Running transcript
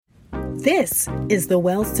This is the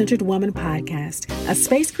Well-Centered Woman Podcast, a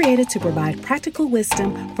space created to provide practical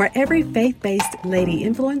wisdom for every faith-based lady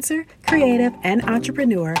influencer, creative, and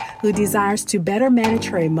entrepreneur who desires to better manage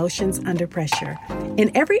her emotions under pressure.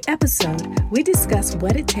 In every episode, we discuss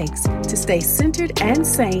what it takes to stay centered and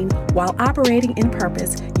sane while operating in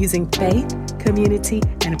purpose using faith, community,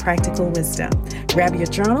 and practical wisdom. Grab your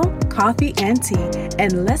journal, coffee, and tea,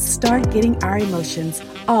 and let's start getting our emotions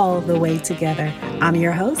all the way together. I'm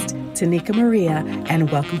your host, Tanika Maria, and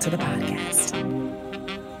welcome to the podcast.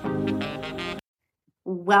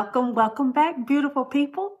 Welcome back, beautiful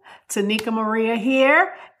people. Tanika Maria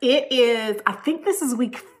here. I think this is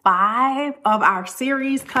week 5 of our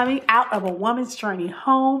series coming out of A Woman's Journey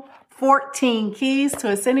Home. 14 keys to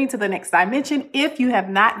ascending to the next dimension. If you have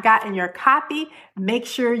not gotten your copy, make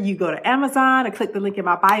sure you go to Amazon and click the link in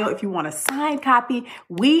my bio if you want a signed copy.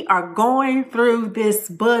 We are going through this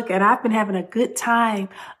book and I've been having a good time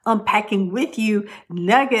unpacking with you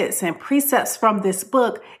nuggets and precepts from this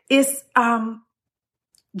book. It's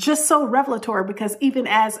just so revelatory because even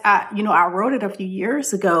as I wrote it a few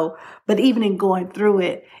years ago, but even in going through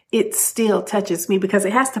it, it still touches me because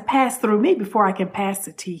it has to pass through me before I can pass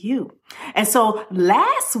it to you. And so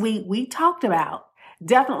last week we talked about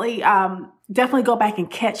definitely go back and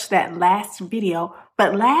catch that last video.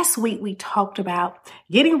 But last week we talked about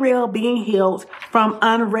getting real, being healed from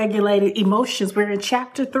unregulated emotions. We're in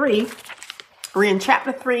chapter 3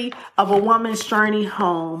 of A Woman's Journey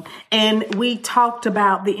Home. And we talked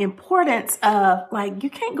about the importance of, you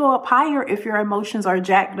can't go up higher if your emotions are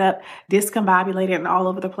jacked up, discombobulated, and all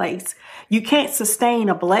over the place. You can't sustain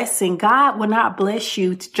a blessing. God will not bless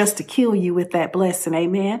you just to kill you with that blessing.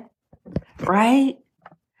 Amen. Right?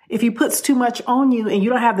 If he puts too much on you and you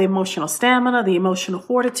don't have the emotional stamina, the emotional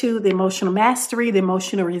fortitude, the emotional mastery, the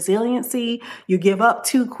emotional resiliency, you give up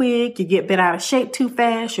too quick, you get bent out of shape too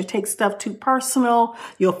fast, you take stuff too personal,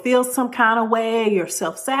 you'll feel some kind of way, you're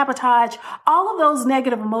self-sabotage. All of those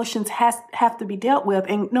negative emotions have to be dealt with.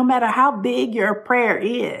 And no matter how big your prayer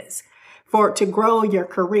is, for it to grow your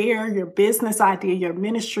career, your business idea, your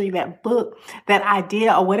ministry, that book, that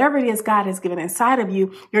idea, or whatever it is God has given inside of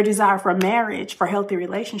you, your desire for marriage, for healthy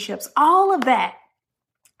relationships, all of that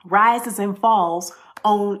rises and falls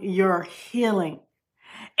on your healing.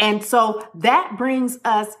 And so that brings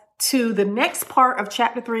us to the next part of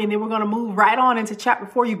chapter 3, and then we're going to move right on into chapter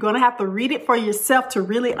 4. You're going to have to read it for yourself to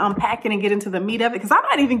really unpack it and get into the meat of it, because I'm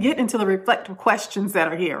not even getting into the reflective questions that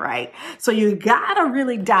are here, right? So you got to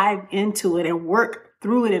really dive into it and work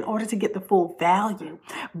through it in order to get the full value.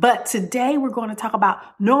 But today we're going to talk about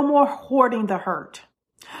no more hoarding the hurt.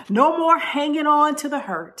 No more hanging on to the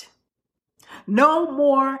hurt. No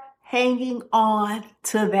more hanging on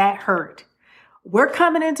to that hurt. We're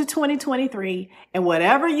coming into 2023, and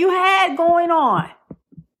whatever you had going on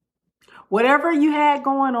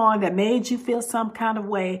that made you feel some kind of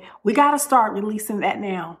way, we got to start releasing that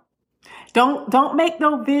now. Don't make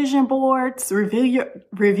no vision boards.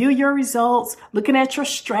 Review your results, looking at your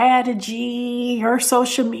strategy, your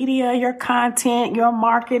social media, your content, your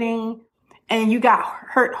marketing, and you got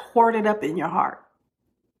hurt hoarded up in your heart.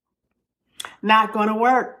 Not going to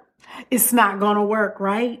work. It's not going to work,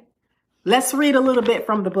 right? Let's read a little bit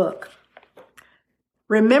from the book.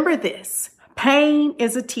 Remember this: pain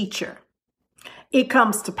is a teacher. It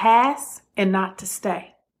comes to pass and not to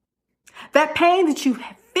stay. That pain that you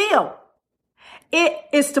feel, it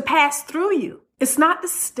is to pass through you. It's not to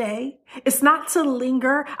stay. It's not to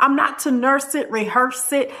linger. I'm not to nurse it,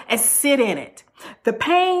 rehearse it, and sit in it. The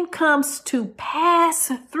pain comes to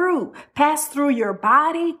pass through your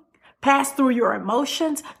body, pass through your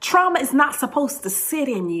emotions. Trauma is not supposed to sit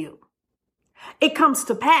in you. It comes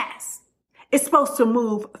to pass. It's supposed to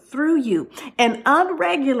move through you. And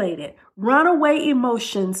unregulated, runaway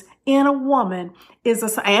emotions in a woman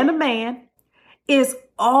and a man is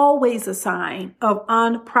always a sign of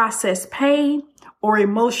unprocessed pain or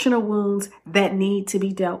emotional wounds that need to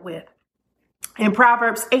be dealt with. In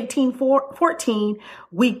Proverbs 18:14,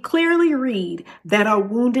 we clearly read that a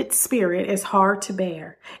wounded spirit is hard to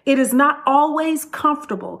bear. It is not always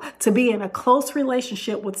comfortable to be in a close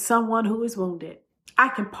relationship with someone who is wounded. I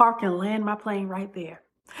can park and land my plane right there.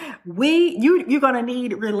 You're going to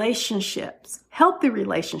need relationships, healthy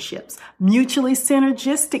relationships, mutually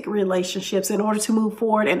synergistic relationships in order to move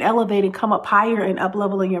forward and elevate and come up higher and up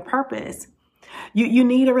leveling your purpose. You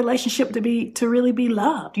need a relationship to really be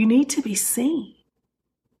loved. You need to be seen,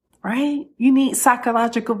 right? You need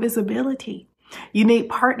psychological visibility. You need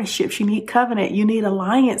partnerships. You need covenant. You need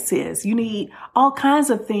alliances. You need all kinds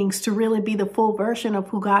of things to really be the full version of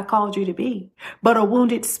who God called you to be. But a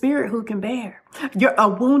wounded spirit who can bear. A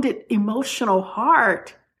wounded emotional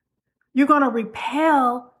heart You're going to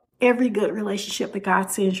repel every good relationship that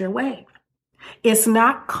God sends your way. It's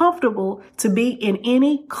not comfortable to be in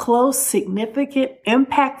any close, significant,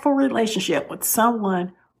 impactful relationship with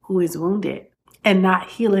someone who is wounded and not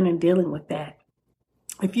healing and dealing with that.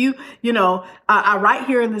 If I write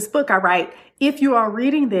here in this book, I write, if you are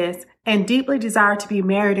reading this and deeply desire to be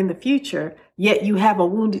married in the future, yet you have a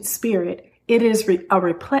wounded spirit, it is a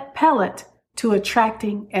repellent to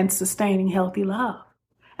attracting and sustaining healthy love.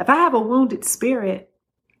 If I have a wounded spirit,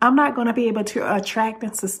 I'm not going to be able to attract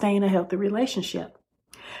and sustain a healthy relationship.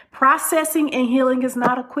 Processing and healing is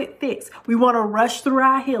not a quick fix. We want to rush through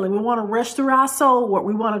our healing. We want to rush through our soul work.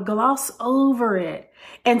 We want to gloss over it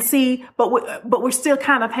and see, but we're still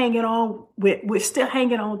kind of hanging on. We're still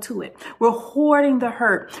hanging on to it. We're hoarding the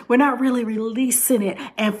hurt. We're not really releasing it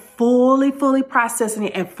and fully processing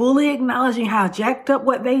it and fully acknowledging how jacked up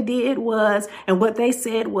what they did was and what they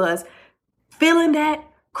said was. Feeling that,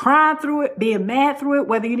 crying through it, being mad through it,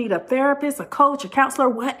 whether you need a therapist, a coach, a counselor,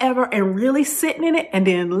 whatever, and really sitting in it and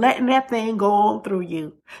then letting that thing go on through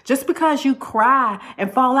you. Just because you cry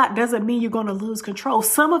and fall out doesn't mean you're going to lose control.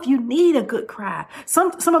 Some of you need a good cry.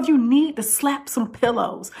 Some of you need to slap some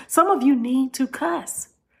pillows. Some of you need to cuss.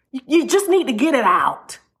 You just need to get it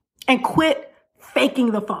out and quit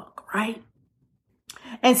faking the funk, right?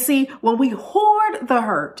 And see, when we hoard the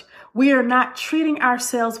hurt, we are not treating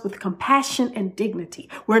ourselves with compassion and dignity.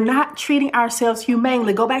 We're not treating ourselves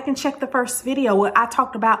humanely. Go back and check the first video where I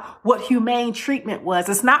talked about what humane treatment was.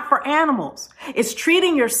 It's not for animals. It's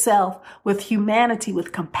treating yourself with humanity,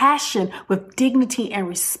 with compassion, with dignity and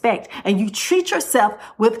respect. And you treat yourself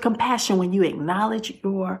with compassion when you acknowledge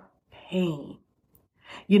your pain.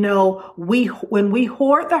 When we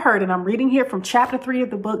hoard the hurt, and I'm reading here from chapter 3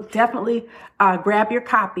 of the book, definitely grab your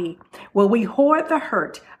copy. When we hoard the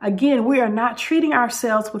hurt, again, we are not treating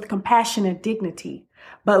ourselves with compassion and dignity,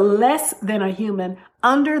 but less than a human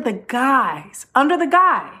under the guise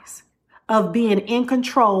of being in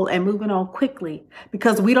control and moving on quickly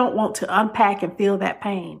because we don't want to unpack and feel that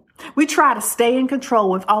pain. We try to stay in control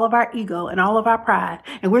with all of our ego and all of our pride.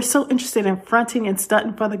 And we're so interested in fronting and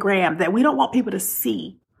stunting for the gram that we don't want people to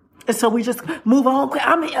see. And so we just move on.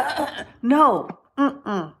 No.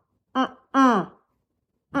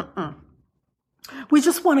 We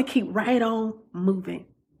just want to keep right on moving.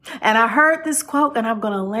 And I heard this quote and I'm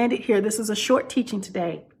going to land it here. This is a short teaching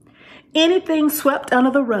today. Anything swept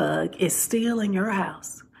under the rug is still in your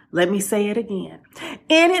house. Let me say it again.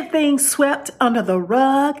 Anything swept under the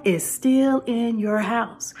rug is still in your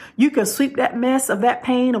house. You can sweep that mess of that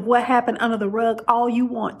pain of what happened under the rug all you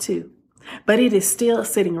want to, but it is still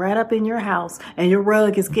sitting right up in your house and your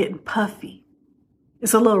rug is getting puffy.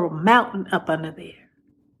 It's a little mountain up under there.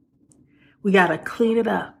 We got to clean it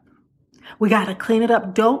up. We got to clean it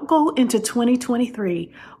up. Don't go into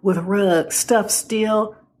 2023 with rug stuff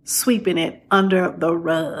still sweeping it under the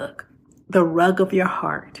rug of your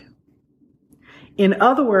heart. In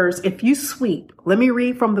other words, if you sweep, let me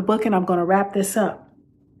read from the book and I'm going to wrap this up.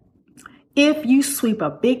 If you sweep a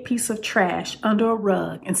big piece of trash under a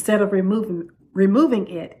rug instead of removing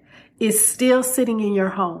it, it's still sitting in your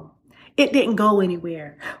home. It didn't go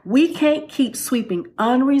anywhere. We can't keep sweeping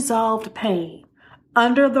unresolved pain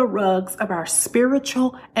under the rugs of our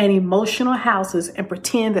spiritual and emotional houses and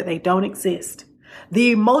pretend that they don't exist.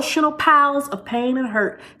 The emotional piles of pain and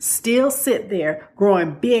hurt still sit there,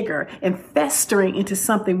 growing bigger and festering into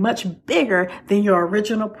something much bigger than your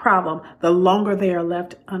original problem the longer they are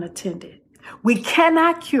left unattended. We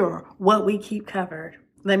cannot cure what we keep covered.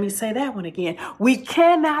 Let me say that one again. We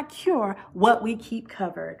cannot cure what we keep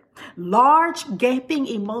covered. Large, gaping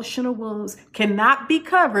emotional wounds cannot be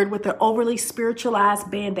covered with an overly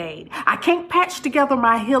spiritualized Band-Aid. I can't patch together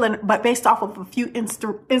my healing, but based off of a few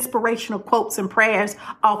inspirational quotes and prayers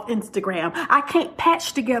off Instagram. I can't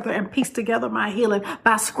patch together and piece together my healing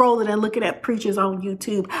by scrolling and looking at preachers on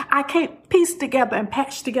YouTube. I can't piece together and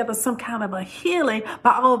patch together some kind of a healing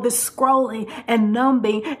by all of this scrolling and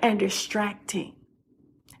numbing and distracting.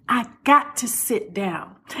 I got to sit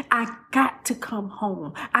down. I got to come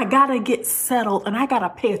home. I got to get settled and I got to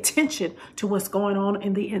pay attention to what's going on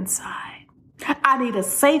in the inside. I need a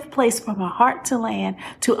safe place for my heart to land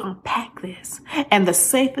to unpack this. And the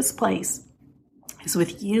safest place is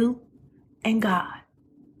with you and God.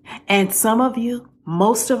 And some of you,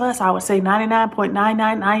 most of us, I would say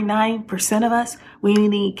 99.9999% of us, we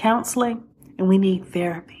need counseling and we need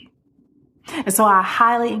therapy. And so I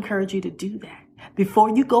highly encourage you to do that. Before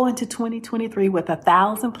you go into 2023 with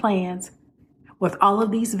 1,000 plans, with all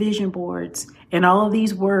of these vision boards and all of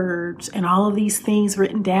these words and all of these things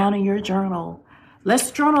written down in your journal,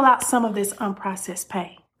 let's journal out some of this unprocessed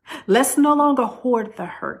pain. Let's no longer hoard the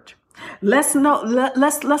hurt. Let's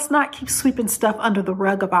not keep sweeping stuff under the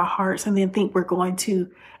rug of our hearts and then think we're going to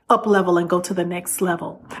up level and go to the next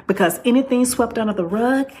level, because anything swept under the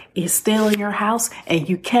rug is still in your house and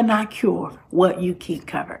you cannot cure what you keep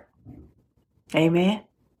covered. Amen.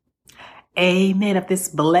 Amen. If this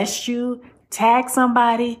blessed you, tag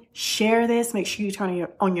somebody, share this. Make sure you turn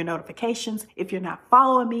on your notifications. If you're not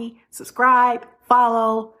following me, subscribe,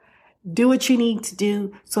 follow. Do what you need to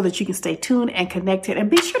do so that you can stay tuned and connected. And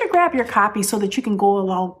be sure to grab your copy so that you can go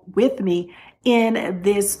along with me in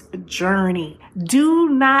this journey. Do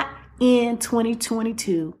not end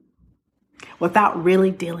 2022 without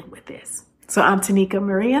really dealing with this. So I'm Tanika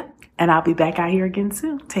Maria, and I'll be back out here again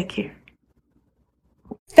soon. Take care.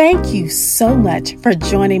 Thank you so much for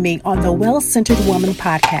joining me on the Well-Centered Woman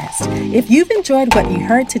podcast. If you've enjoyed what you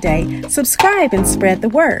heard today, subscribe and spread the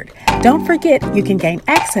word. Don't forget, you can gain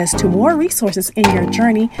access to more resources in your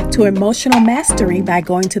journey to emotional mastery by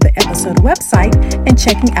going to the episode website and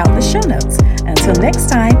checking out the show notes. Until next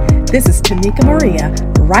time, this is Tanika Maria,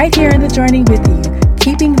 right here in the journey with you,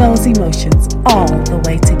 keeping those emotions all the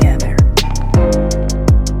way together.